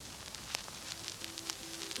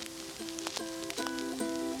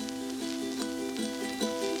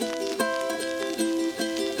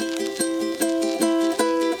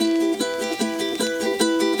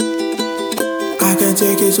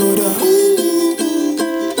take it to the.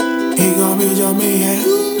 He gon' be your man.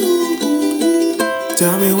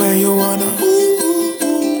 Tell me where you wanna.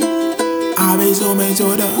 I'll be zooming to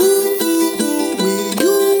the.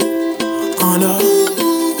 On the.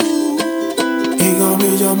 He gon' be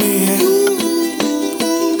your man.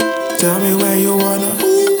 Tell me